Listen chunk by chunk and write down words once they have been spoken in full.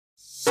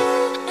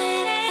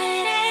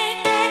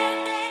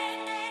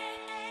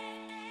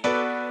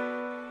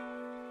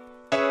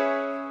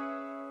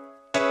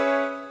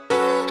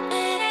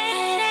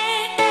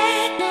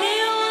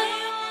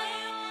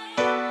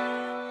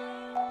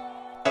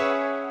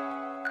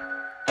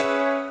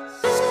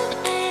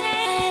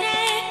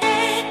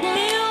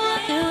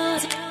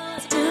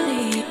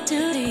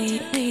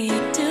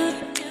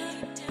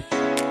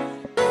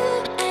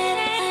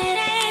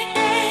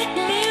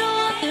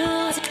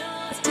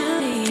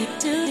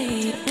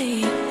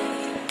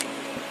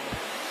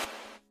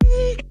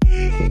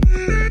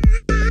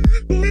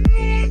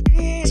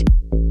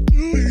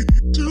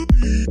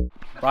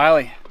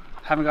Riley,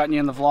 haven't gotten you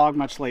in the vlog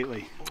much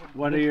lately.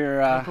 What are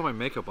your... I put my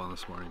makeup on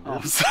this morning. Oh,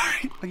 I'm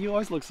sorry. You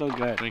always look so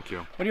good. Thank you.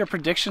 What are your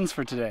predictions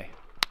for today?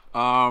 It's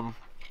going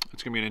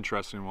to be an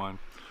interesting one.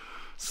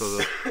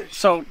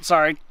 So,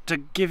 sorry, to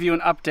give you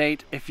an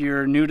update, if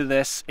you're new to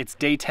this, it's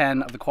day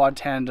 10 of the Quad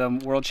Tandem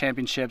World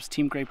Championships.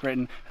 Team Great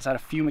Britain has had a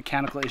few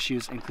mechanical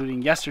issues,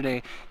 incling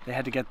yesterday, they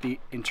had to get the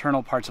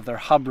internal parts of their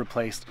hub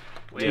replaced.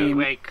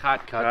 Wait,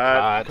 cut.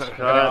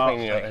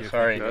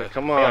 Sorry.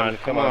 Come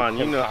on.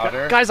 You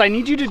know. Guys, I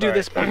need you to do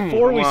this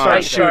before we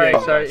start shooting.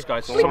 Sorry.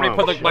 Somebody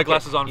put my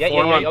glasses on for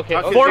me.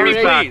 Okay. For me,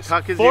 please.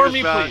 For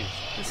me, please.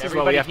 This is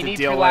what we have to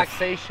deal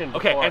relaxation.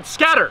 Okay, and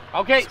scatter.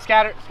 Okay,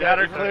 scatter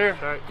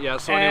clear. Yeah,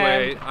 so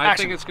anyway, I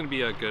think it's going to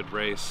be a good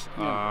race.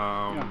 You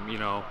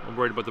know, I'm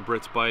worried about the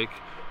Brits bike.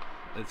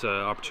 It's an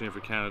opportunity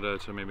for Canada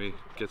to maybe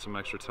get some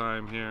extra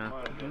time here.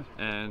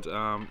 And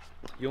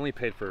you only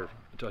paid for a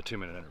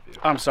 2-minute interview.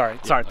 I'm sorry.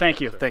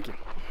 Thank you.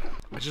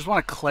 I just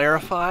want to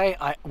clarify,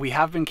 we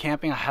have been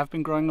camping, I have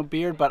been growing a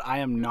beard, but I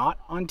am not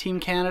on Team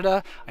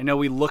Canada. I know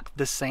we look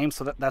the same,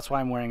 so that's why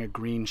I'm wearing a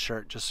green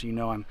shirt, just so you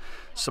know I'm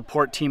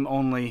support team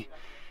only.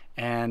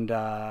 And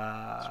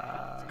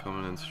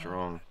coming in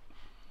strong.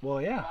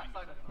 Well, yeah,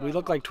 we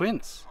look like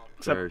twins,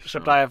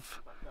 except I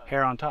have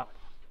hair on top.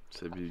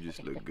 Except you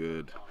just look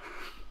good.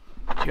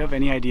 Do you have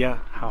any idea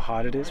how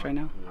hot it is right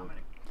now?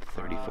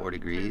 34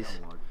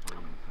 degrees.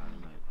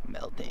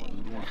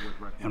 Melting.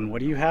 And what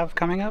do you have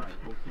coming up?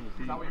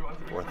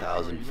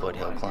 4,000 foot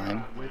hill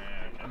climb.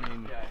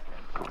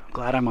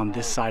 Glad I'm on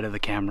this side of the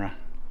camera.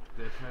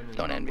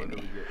 Don't envy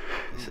me.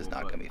 This is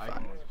not gonna be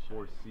fun.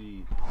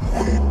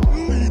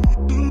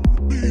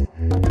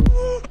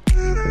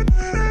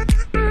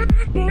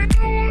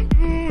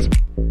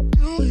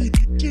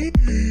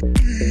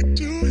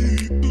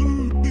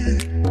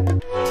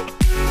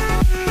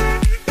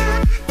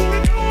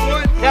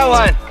 Got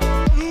one.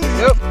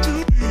 Yep.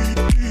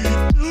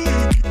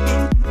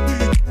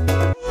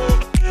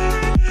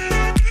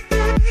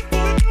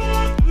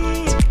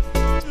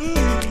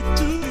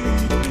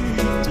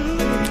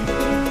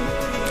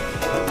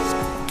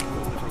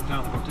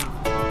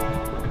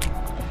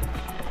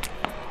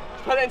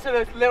 Put it into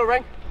the little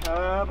ring.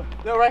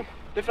 Little ring.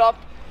 Lift it up.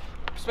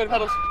 Spin the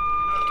pedals.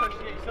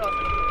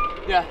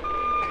 Yeah.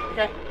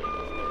 Okay.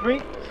 3.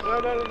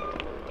 No.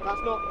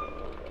 That's not.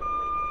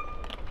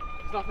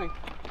 There's nothing.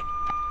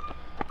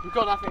 We've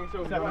got nothing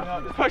until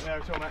just push.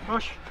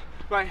 Push.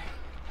 Right.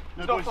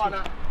 Stop like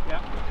that.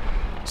 Yeah.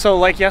 So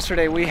like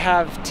yesterday, we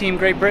have Team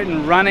Great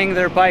Britain running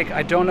their bike.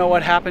 I don't know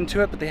what happened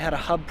to it, but they had a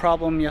hub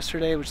problem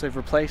yesterday, which they've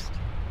replaced.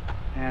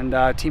 And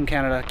Team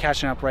Canada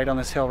catching up right on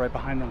this hill right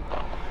behind them.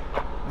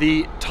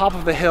 The top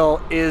of the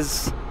hill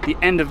is the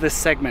end of this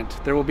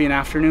segment. There will be an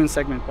afternoon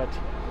segment, but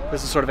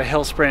this is sort of a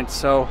hill sprint.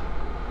 So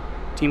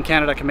Team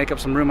Canada can make up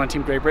some room on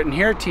Team Great Britain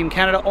here. Team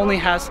Canada only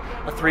has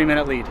a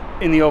 3-minute lead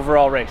in the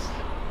overall race.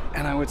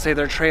 And I would say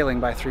they're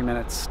trailing by 3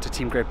 minutes to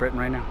Team Great Britain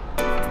right now.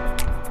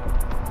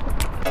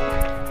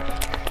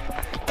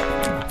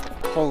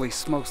 Holy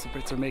smokes, the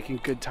Brits are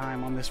making good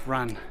time on this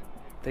run.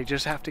 They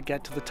just have to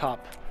get to the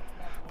top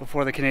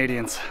before the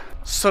Canadians.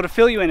 So to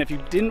fill you in, if you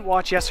didn't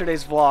watch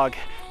yesterday's vlog,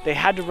 they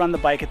had to run the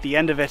bike at the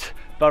end of it,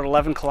 about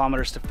 11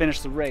 kilometers to finish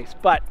the race.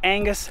 But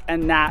Angus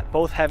and Nat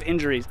both have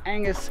injuries.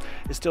 Angus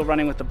is still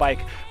running with the bike,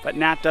 but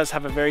Nat does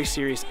have a very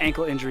serious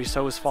ankle injury,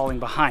 so is falling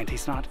behind.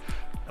 He's not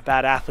a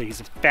bad athlete,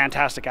 he's a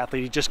fantastic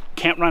athlete, he just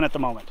can't run at the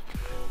moment.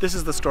 This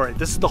is the story.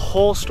 This is the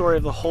whole story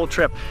of the whole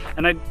trip.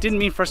 And I didn't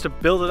mean for us to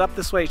build it up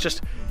this way,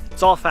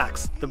 it's all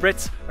facts. The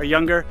Brits are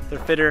younger, they're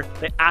fitter,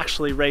 they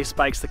actually race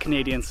bikes. The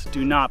Canadians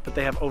do not, but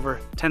they have over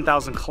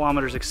 10,000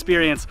 kilometers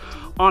experience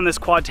on this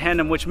quad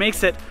tandem, which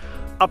makes it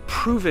a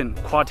proven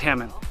quad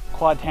tandem.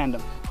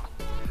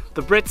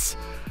 The Brits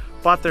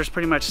bought theirs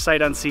pretty much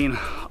sight unseen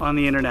on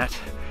the internet,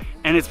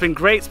 and it's been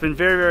great, it's been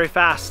very, very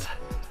fast,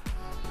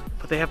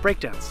 but they have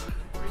breakdowns.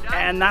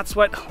 And that's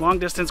what long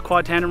distance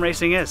quad tandem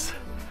racing is.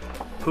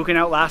 Who can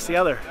outlast the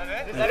other?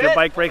 And if your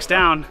bike breaks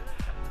down,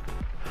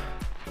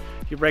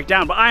 you break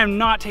down. But I am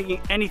not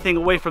taking anything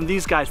away from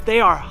these guys. They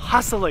are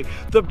hustling.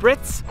 The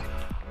Brits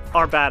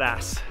are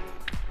badass.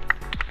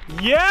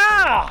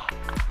 Yeah!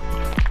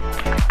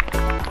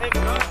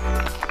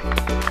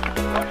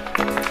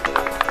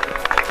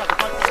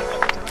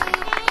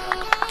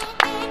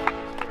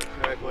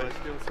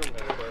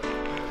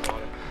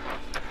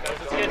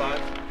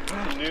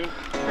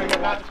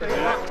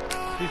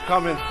 He's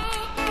coming.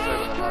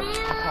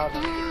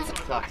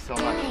 Sucks so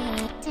much.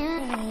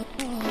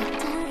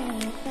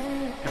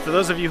 And for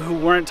those of you who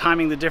weren't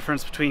timing the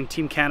difference between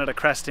Team Canada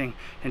cresting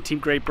and Team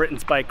Great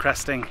Britain's bike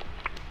cresting, it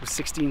was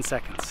 16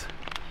 seconds.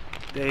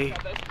 They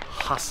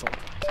hustled.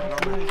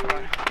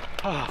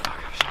 Oh,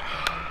 fuck.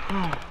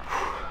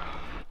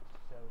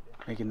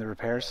 Making the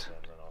repairs?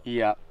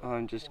 Yeah,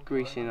 I'm just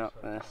greasing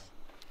up this.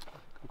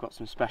 I've got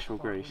some special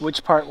grease.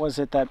 Which part was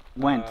it that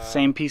went?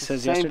 Same piece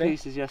as yesterday? Same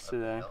piece as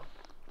yesterday.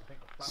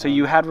 So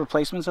you had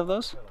replacements of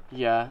those?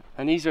 Yeah,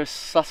 and these are a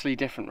subtly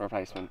different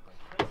replacement.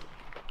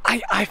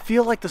 I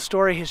feel like the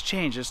story has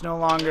changed. It's no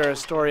longer a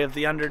story of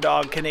the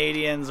underdog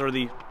Canadians or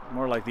the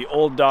More like the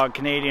old dog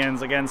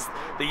Canadians against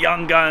the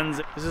young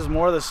guns. This is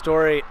more the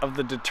story of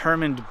the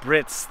determined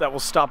Brits that will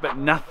stop at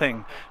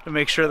nothing to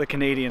make sure the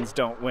Canadians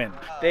don't win.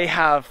 They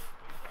have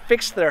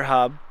fixed their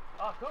hub,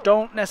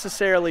 don't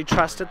necessarily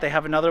trust it. They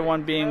have another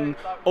one being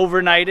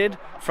overnighted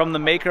from the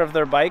maker of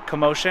their bike,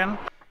 Commotion.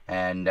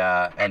 And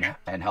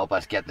help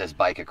us get this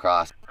bike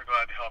across. We're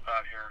glad to help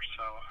out here,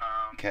 so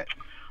Okay.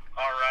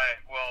 all right,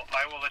 well,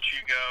 I will let you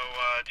go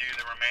do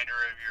the remainder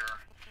of your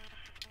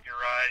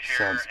ride here.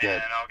 Sounds good.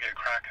 And I'll get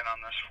cracking on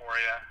this for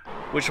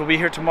you. Which will be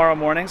here tomorrow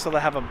morning, so they'll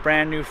have a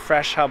brand new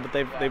fresh hub, but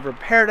they've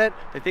repaired it.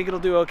 They think it'll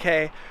do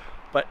okay,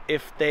 but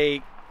if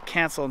they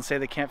cancel and say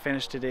they can't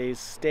finish today's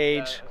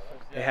stage,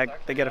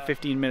 they get a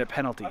 15-minute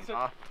penalty.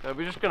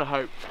 We're just gonna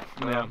hope.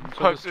 Yeah.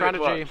 So the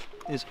strategy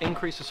is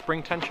increase the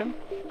spring tension,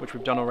 which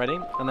we've done already,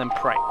 and then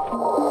pray.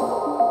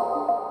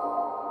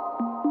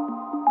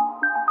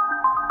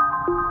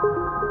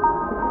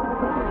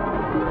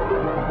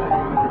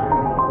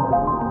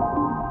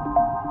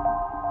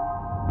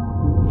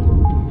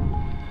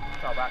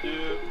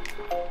 Two,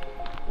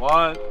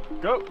 one,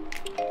 go.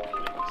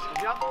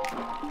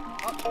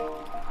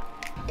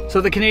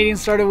 So the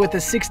Canadians started with a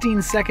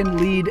 16-second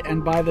lead,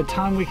 and by the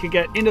time we could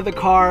get into the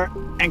car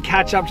and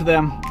catch up to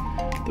them,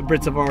 the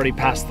Brits have already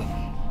passed them.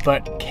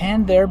 But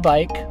can their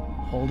bike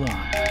hold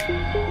on?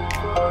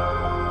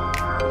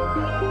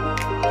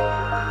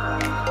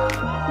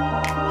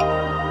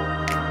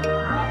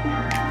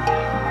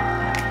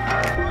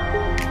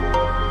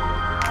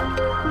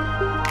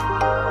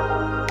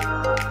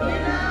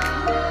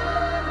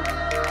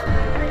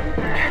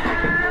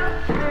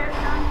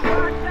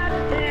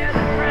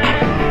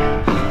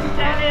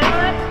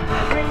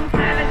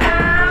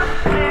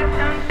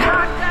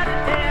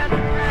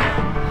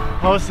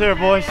 Almost there,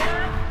 boys.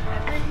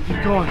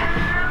 Keep going.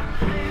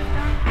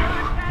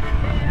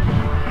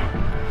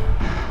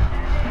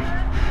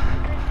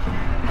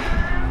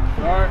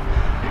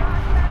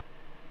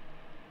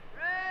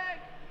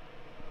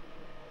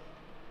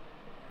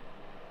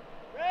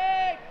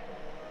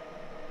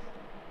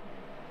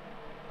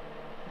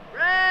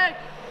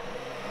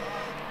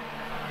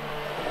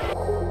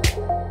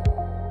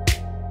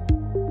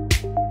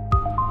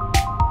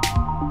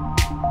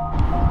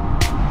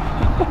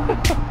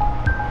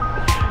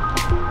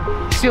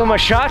 Stealing my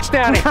shots,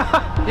 Downie.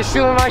 You're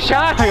stealing my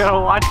shots. I gotta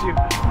watch you.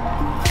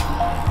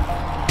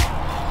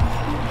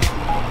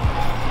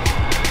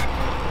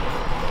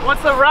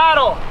 What's the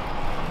rattle?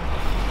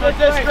 Get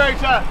this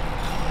straighter.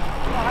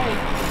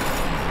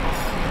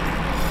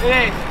 It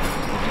is.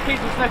 Just keep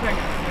them slipping.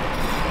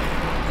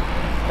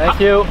 Thank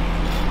you.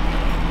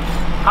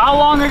 How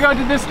long ago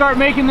did this start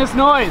making this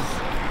noise?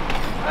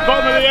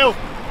 Bottom of the hill.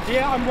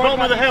 Yeah, I'm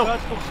Bottom of the hill.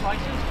 vertical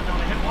slices, but now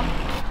I hit one.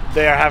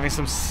 They are having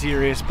some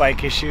serious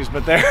bike issues,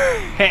 but they're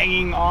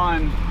hanging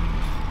on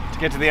to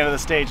get to the end of the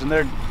stage, and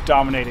they're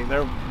dominating.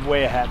 They're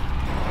way ahead.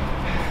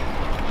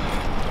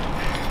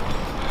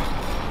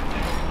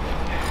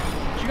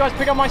 Did you guys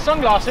pick up my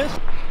sunglasses?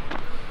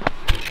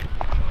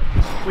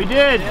 We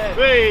did.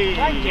 Hey.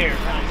 Thank you.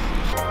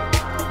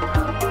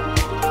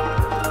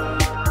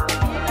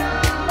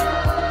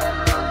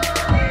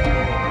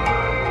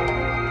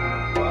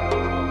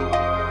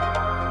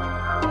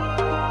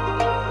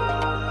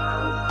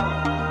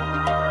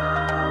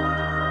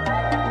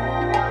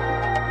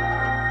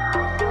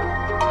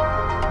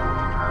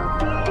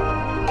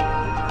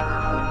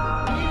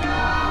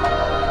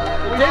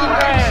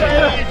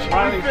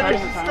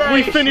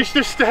 We finished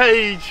the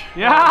stage.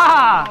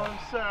 Yeah.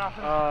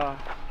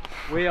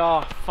 We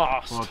are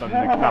fast. Well done,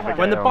 Nick.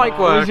 When the bike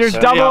works, your we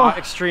double? are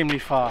extremely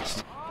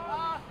fast.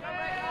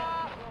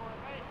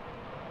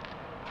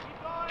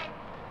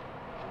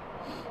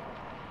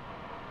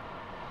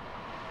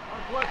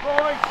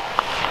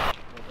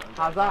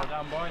 How's that?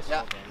 Well done, boys.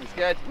 Yeah, it's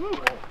good.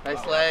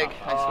 Nice leg.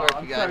 Nice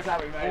work, you guys.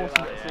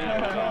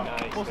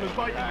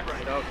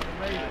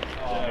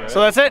 So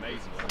that's it.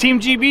 Team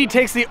GB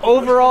takes the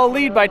overall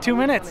lead by 2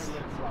 minutes.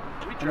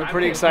 And they're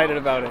pretty excited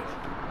about it.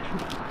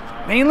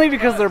 Mainly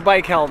because their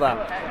bike held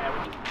up.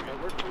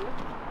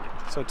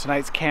 So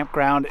tonight's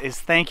campground is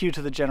thank you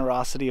to the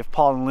generosity of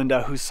Paul and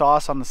Linda, who saw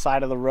us on the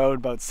side of the road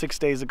about 6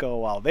 days ago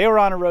while they were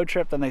on a road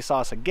trip. Then they saw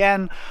us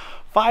again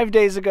 5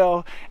 days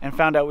ago and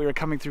found out we were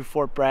coming through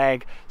Fort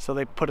Bragg. So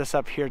they put us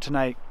up here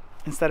tonight.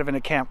 Instead of in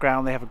a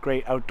campground, they have a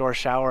great outdoor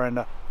shower and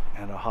a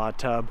hot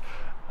tub.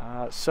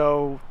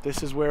 So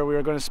this is where we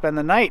are going to spend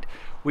the night.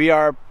 We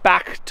are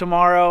back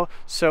tomorrow,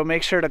 so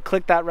make sure to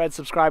click that red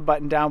subscribe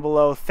button down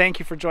below. Thank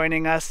you for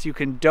joining us. You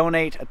can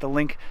donate at the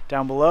link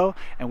down below,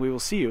 and we will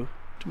see you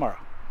tomorrow.